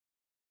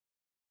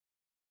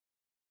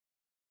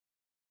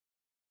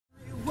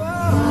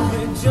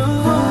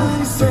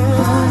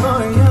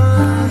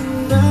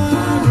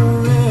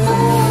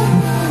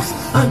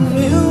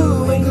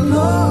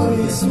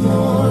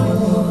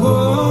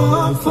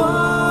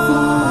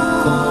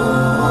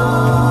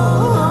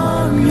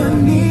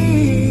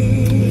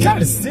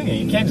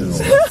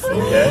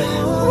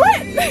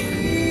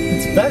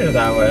better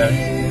that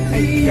way.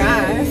 I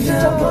guess.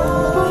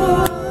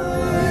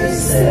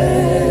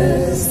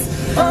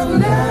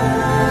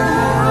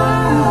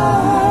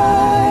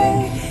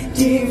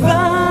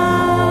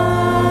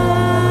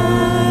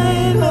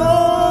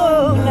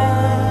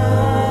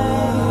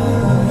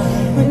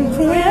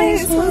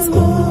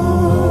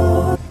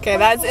 Okay,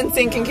 that's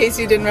NSYNC in case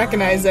you didn't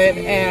recognize it,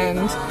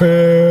 and...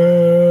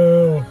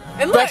 Boo!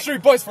 And look!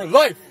 Backstreet Boys for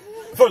life!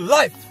 For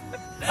life!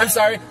 I'm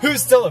sorry,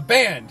 who's still a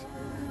band?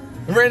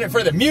 We're in it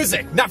for the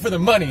music, not for the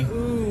money.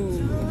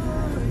 Ooh.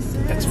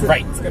 That's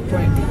right. That's a good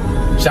point.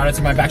 Shout out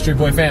to my Backstreet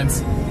Boy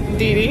fans.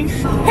 Dee Dee.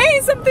 Hey,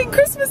 something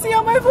Christmassy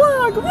on my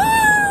vlog! Woo!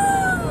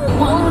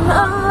 One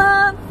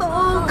lot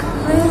for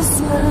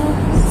Christmas.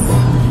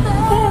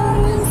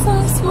 There is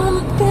just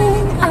one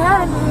thing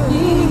I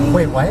need.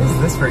 Wait, why is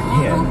this for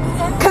Ian?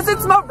 Cause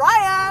it's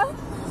Mariah!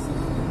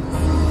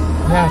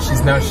 Yeah,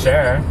 she's no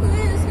Cher.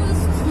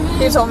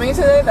 He told me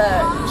today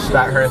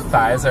that her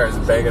thighs are as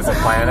big as a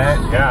planet?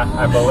 Yeah,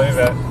 I believe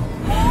it.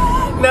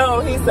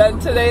 no, he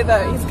said today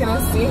that he's gonna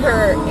see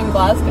her in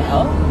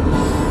Glasgow.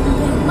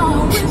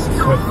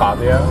 With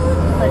Fabio?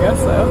 I guess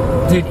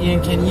so. Dude,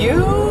 Ian, can you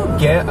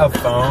get a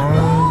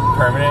phone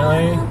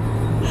permanently?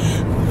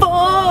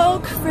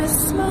 For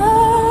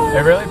Christmas.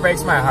 It really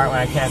breaks my heart when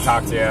I can't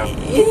talk to you.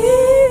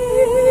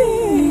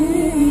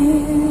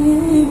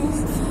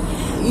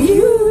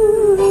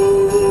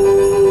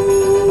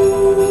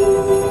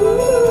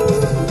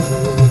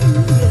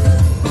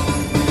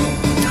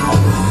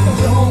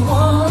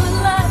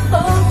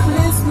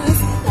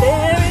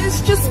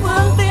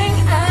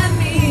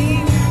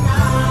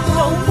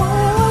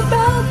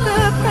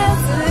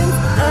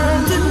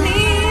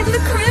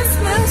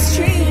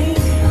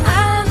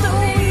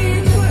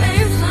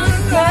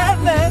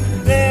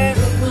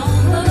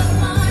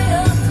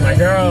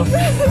 Girl.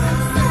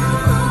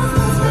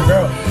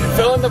 Girl.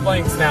 Fill in the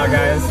blanks now,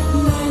 guys.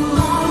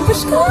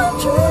 Wish come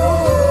true.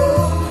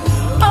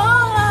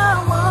 All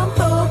I want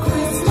for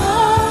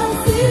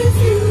Christmas is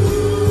you.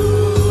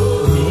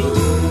 Me?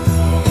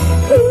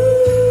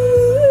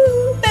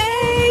 Ooh,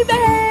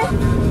 baby.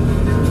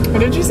 What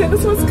did you say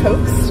this was?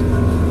 Coast?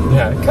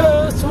 Yeah.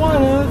 Coast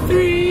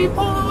 103.5.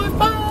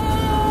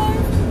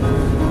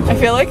 I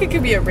feel like it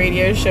could be a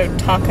radio show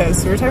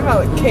tacos. We were talking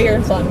about like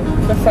K-Earth on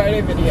the Friday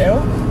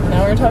video.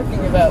 Now we're talking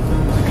about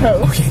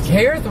Coast. Okay,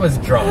 K-Earth was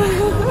drunk.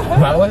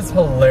 That was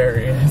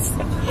hilarious.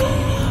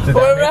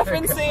 We're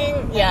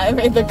referencing, yeah, I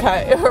made the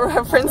cut. We're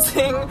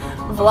referencing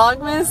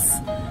Vlogmas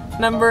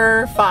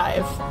number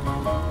 5.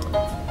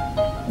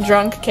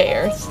 Drunk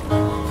K-Earth.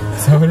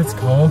 Is that what it's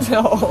called?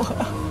 No.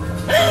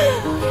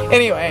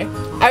 Anyway,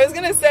 I was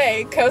gonna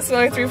say Coast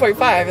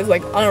 103.5 is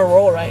like on a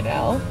roll right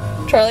now.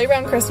 Charlie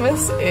Brown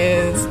Christmas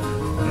is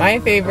my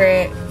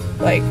favorite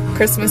like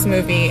Christmas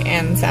movie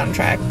and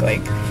soundtrack.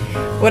 Like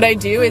what I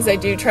do is I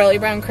do Charlie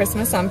Brown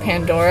Christmas on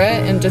Pandora,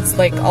 and just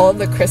like all of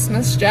the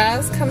Christmas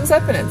jazz comes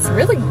up and it's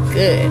really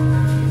good.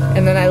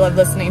 And then I love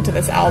listening to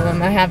this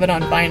album. I have it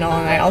on vinyl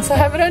and I also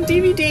have it on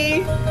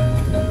DVD.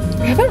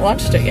 I haven't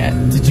watched it yet.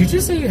 Did you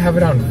just say you have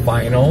it on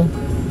vinyl?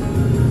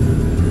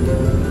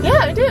 Yeah,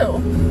 I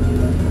do.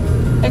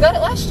 I got it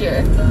last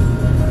year.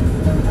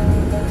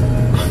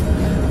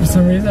 For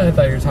some reason I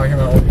thought you were talking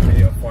about old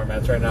video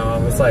formats right now. I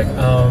was like,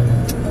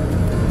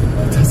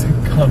 it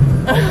doesn't come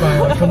on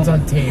vinyl, it comes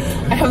on tape.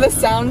 I have the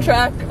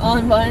soundtrack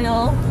on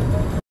vinyl.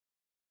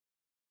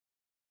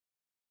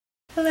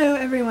 Hello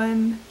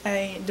everyone.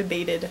 I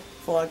debated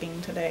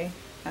vlogging today.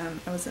 I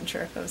wasn't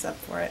sure if I was up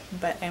for it,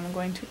 but I'm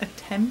going to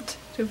attempt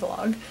to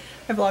vlog.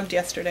 I vlogged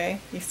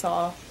yesterday. You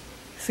saw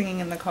singing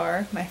in the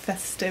car, my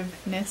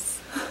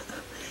festiveness.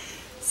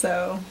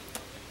 So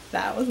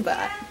that was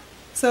that.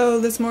 So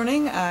this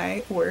morning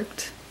I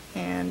worked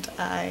and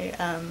I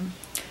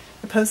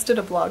posted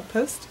a blog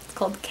post. It's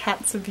called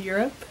Cats of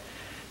Europe.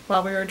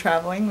 While we were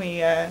traveling,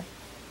 we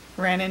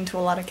ran into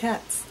a lot of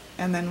cats.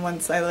 And then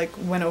once I like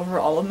went over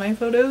all of my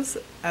photos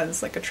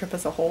as like a trip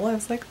as a whole, I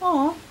was like,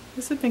 oh,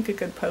 this would make a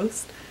good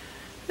post.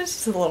 It's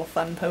just a little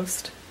fun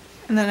post.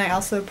 And then I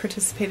also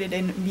participated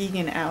in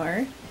Vegan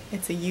Hour.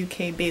 It's a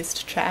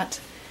UK-based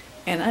chat,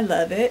 and I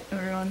love it.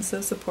 Everyone's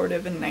so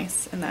supportive and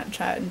nice in that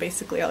chat, and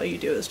basically all you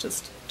do is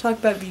just talk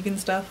about vegan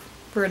stuff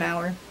for an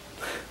hour.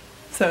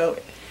 So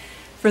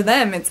for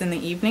them it's in the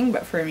evening,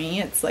 but for me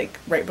it's like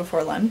right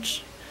before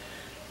lunch,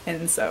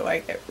 and so I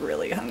get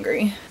really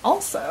hungry.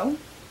 Also,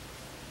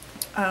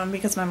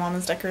 because my mom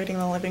is decorating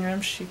the living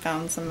room, she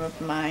found some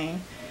of my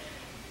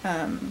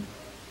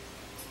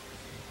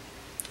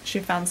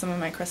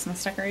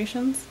Christmas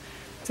decorations,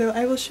 so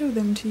I will show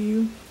them to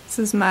you. This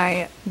is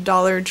my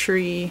Dollar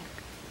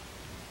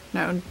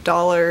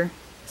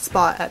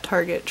Spot at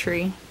Target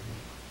tree.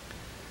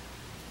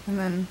 And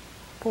then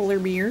polar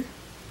bear.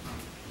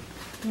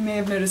 You may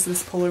have noticed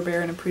this polar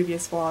bear in a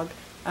previous vlog.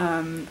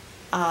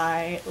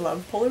 I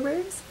love polar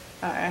bears.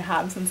 I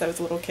have since I was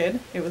a little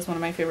kid. It was one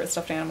of my favorite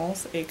stuffed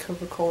animals, a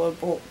Coca-Cola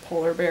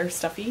polar bear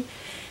stuffy.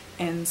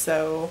 And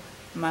so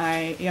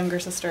my younger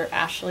sister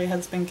Ashley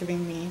has been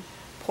giving me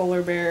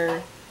polar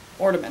bear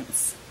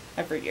ornaments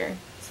every year.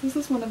 So this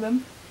is one of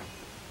them.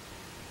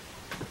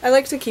 I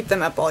like to keep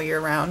them up all year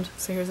round.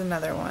 So here's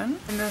another one.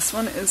 And this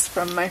one is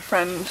from my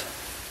friend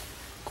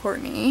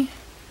Courtney.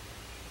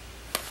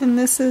 And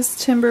this is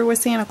Timber with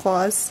Santa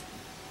Claus.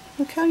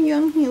 Look how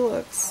young he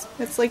looks.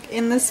 It's like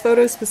in this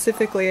photo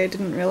specifically, I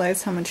didn't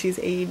realize how much he's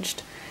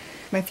aged.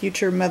 My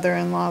future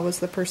mother-in-law was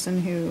the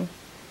person who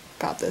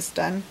got this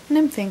done. And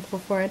I'm thankful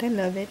for it. I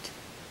love it.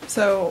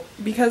 So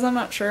because I'm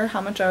not sure how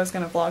much I was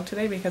going to vlog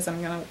today because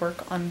I'm going to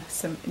work on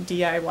some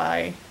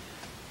DIY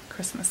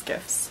Christmas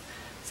gifts.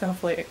 So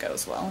hopefully it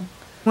goes well.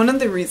 One of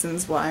the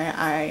reasons why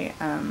I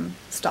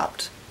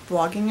stopped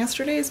vlogging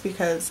yesterday is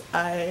because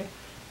I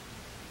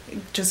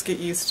just get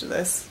used to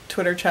this.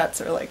 Twitter chats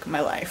are like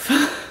my life.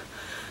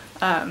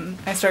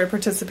 I started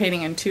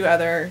participating in 2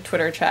 other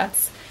Twitter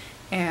chats,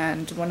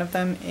 and one of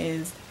them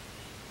is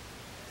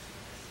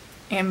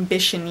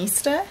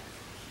Ambitionista,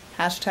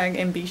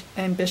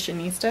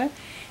 #Ambitionista,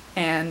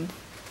 and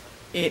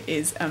it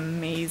is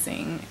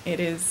amazing. It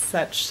is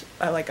such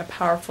a, like a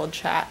powerful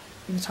chat.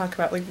 You talk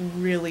about like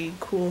really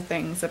cool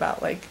things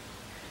about like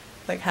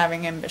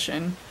having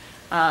ambition.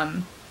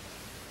 They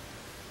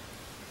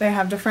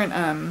have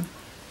different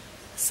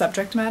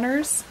subject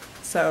matters.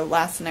 So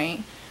last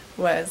night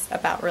was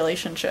about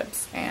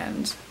relationships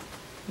and,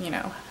 you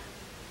know,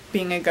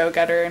 being a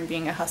go-getter and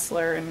being a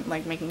hustler and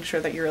like making sure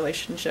that your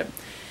relationship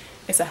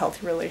is a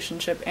healthy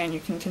relationship and you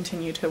can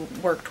continue to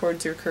work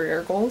towards your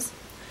career goals.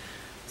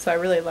 So I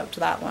really loved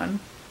that one.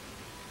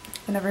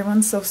 And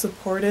everyone's so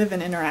supportive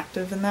and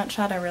interactive in that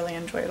chat. I really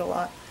enjoyed it a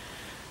lot.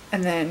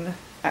 And then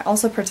I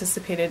also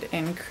participated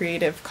in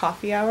Creative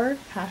Coffee Hour,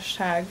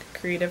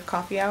 #Creative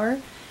Coffee Hour.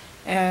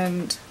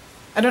 And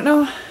I don't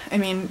know, I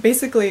mean,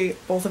 basically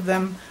both of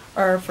them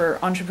are for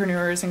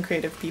entrepreneurs and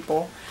creative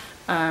people.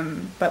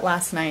 But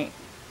last night,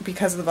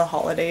 because of the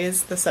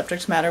holidays, the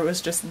subject matter was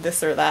just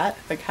this or that,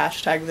 like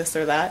 #this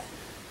or that.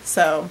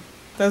 So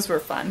those were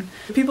fun.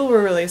 People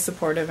were really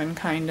supportive and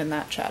kind in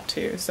that chat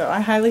too, so I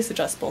highly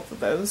suggest both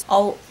of those.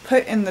 I'll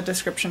put in the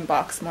description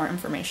box more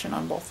information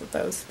on both of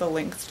those, the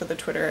links to the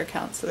Twitter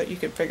accounts, so that you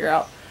could figure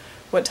out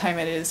what time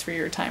it is for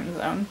your time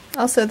zone.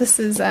 Also, this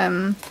is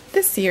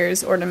this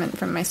year's ornament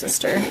from my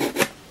sister.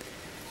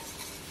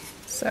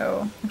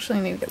 So actually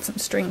I need to get some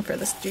string for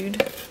this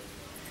dude.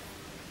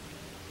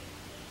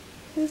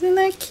 Isn't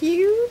that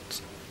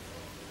cute?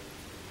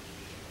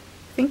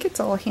 I think it's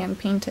all hand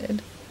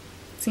painted.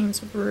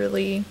 Seems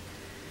really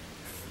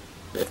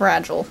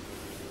fragile.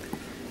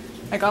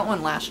 I got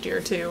one last year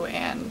too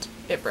and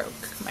it broke.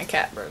 My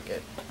cat broke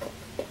it.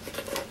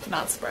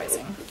 Not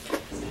surprising.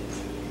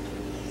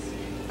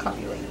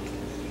 Copy link.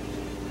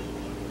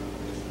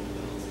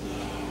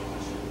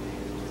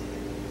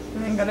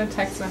 And then go to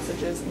text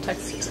messages and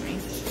text it to me.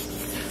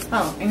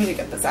 Oh, I need to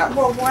get this out.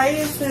 Well, why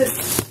is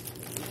it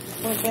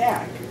like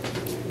that?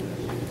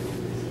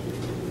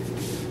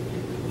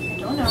 I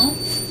don't know.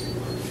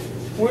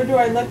 Where do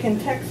I look in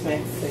text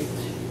message?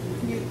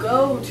 You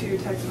go to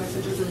text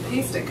messages and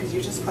paste it because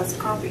you just press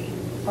copy.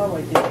 Oh,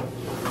 I did.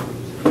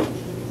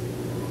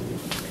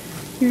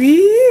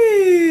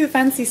 Woo!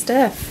 Fancy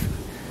stuff.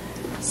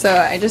 So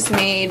I just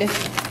made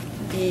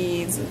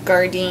these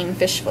Gardein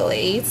fish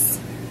fillets.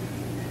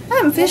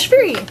 I'm fish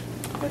free.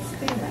 Let's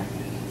do that.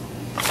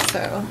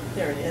 So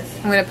There it is.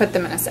 I'm gonna put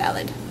them in a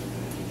salad.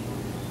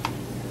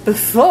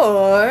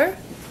 Before,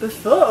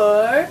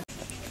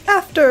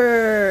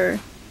 after.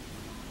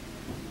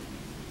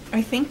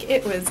 I think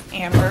it was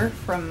Amber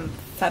from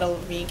Fettle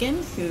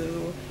Vegan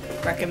who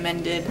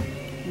recommended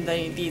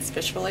these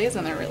fish fillets,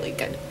 and they're really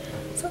good.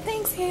 So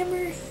thanks,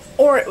 Amber.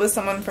 Or it was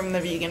someone from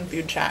the vegan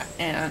food chat,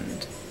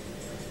 and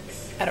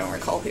I don't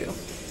recall who.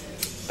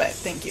 But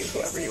thank you,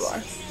 whoever you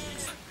are.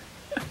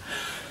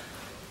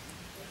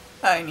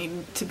 I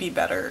need to be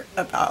better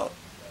about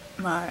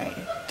my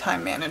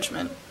time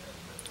management.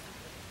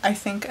 I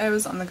think I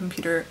was on the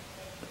computer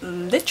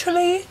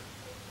literally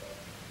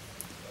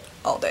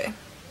all day.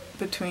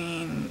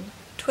 Between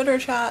Twitter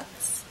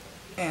chats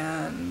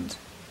and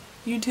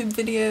YouTube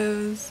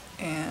videos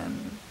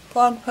and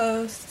blog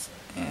posts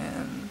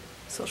and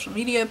social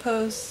media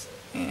posts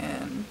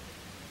and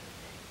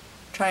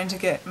trying to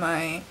get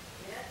my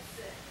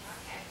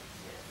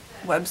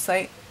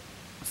website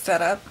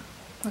set up.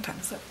 What time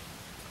is it?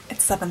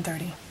 It's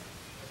 7:30.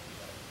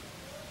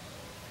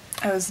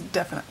 I was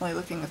definitely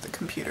looking at the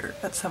computer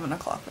at 7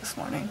 o'clock this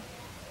morning.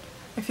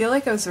 I feel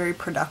like I was very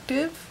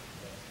productive.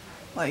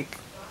 Like,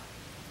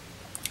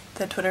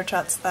 the Twitter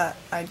chats that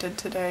I did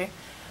today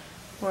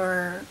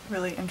were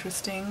really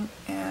interesting,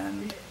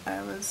 and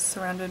I was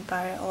surrounded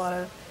by a lot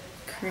of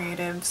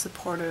creative,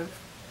 supportive,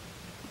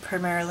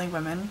 primarily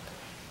women,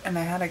 and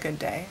I had a good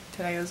day.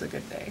 Today was a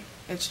good day.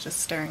 It's just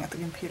staring at the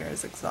computer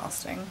is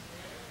exhausting.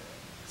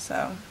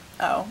 So,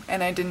 oh,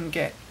 and I didn't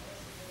get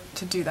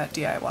to do that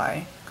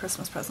DIY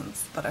Christmas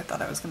presents that I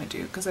thought I was going to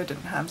do because I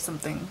didn't have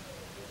something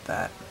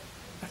that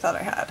I thought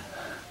I had.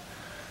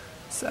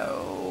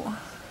 So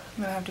I'm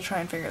going to have to try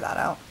and figure that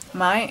out.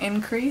 My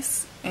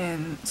increase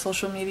in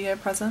social media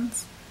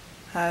presence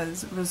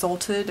has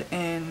resulted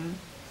in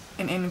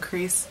an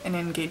increase in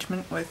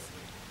engagement with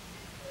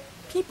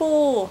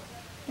people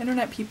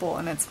internet people,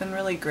 and it's been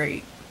really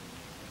great.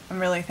 I'm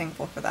really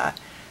thankful for that.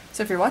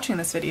 So if you're watching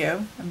this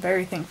video, I'm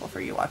very thankful for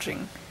you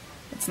watching.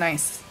 It's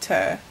nice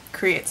to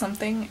create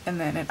something and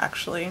then it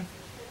actually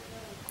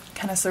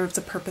kind of serves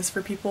a purpose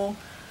for people,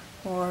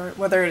 or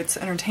whether it's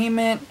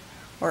entertainment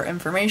or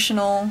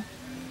informational.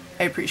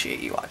 I appreciate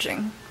you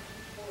watching.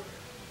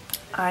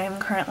 I am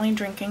currently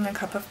drinking a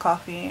cup of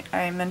coffee.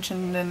 I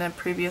mentioned in a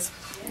previous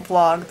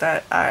vlog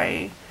that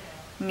I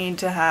need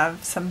to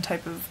have some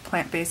type of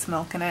plant-based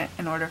milk in it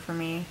in order for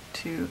me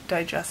to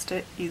digest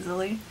it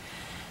easily.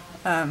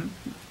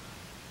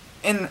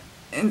 In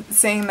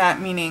saying that,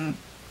 meaning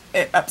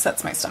it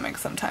upsets my stomach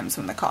sometimes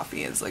when the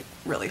coffee is like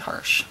really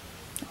harsh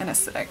and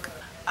acidic.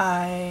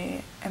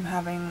 I am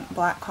having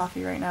black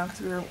coffee right now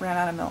because we ran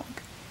out of milk.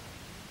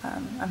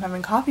 I'm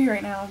having coffee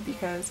right now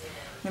because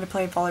I'm going to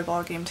play a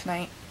volleyball game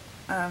tonight,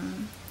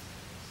 and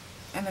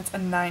it's a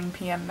 9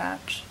 p.m.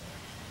 match.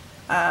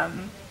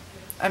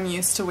 I'm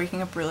used to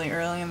waking up really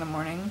early in the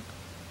morning,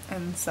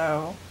 and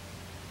so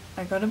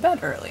I go to bed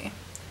early.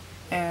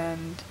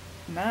 And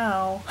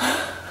now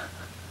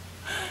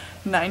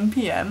 9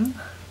 p.m.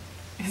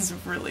 is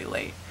really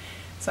late.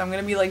 So I'm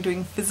going to be like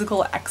doing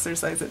physical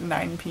exercise at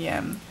 9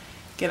 p.m.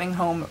 getting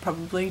home at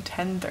probably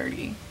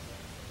 10:30.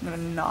 I'm going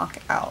to knock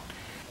out.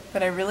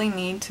 But I really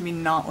need to be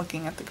not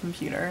looking at the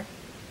computer.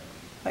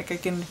 Like, I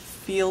can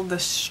feel the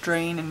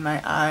strain in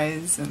my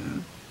eyes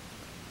and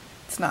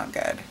it's not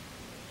good.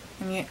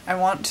 And I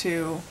want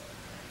to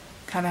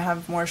kind of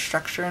have more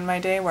structure in my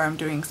day where I'm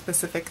doing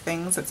specific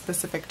things at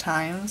specific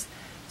times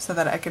so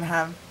that I can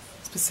have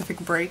specific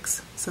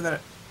breaks so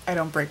that I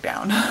don't break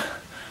down.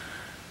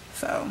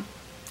 So,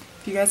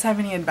 if you guys have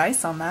any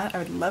advice on that, I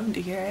would love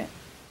to hear it.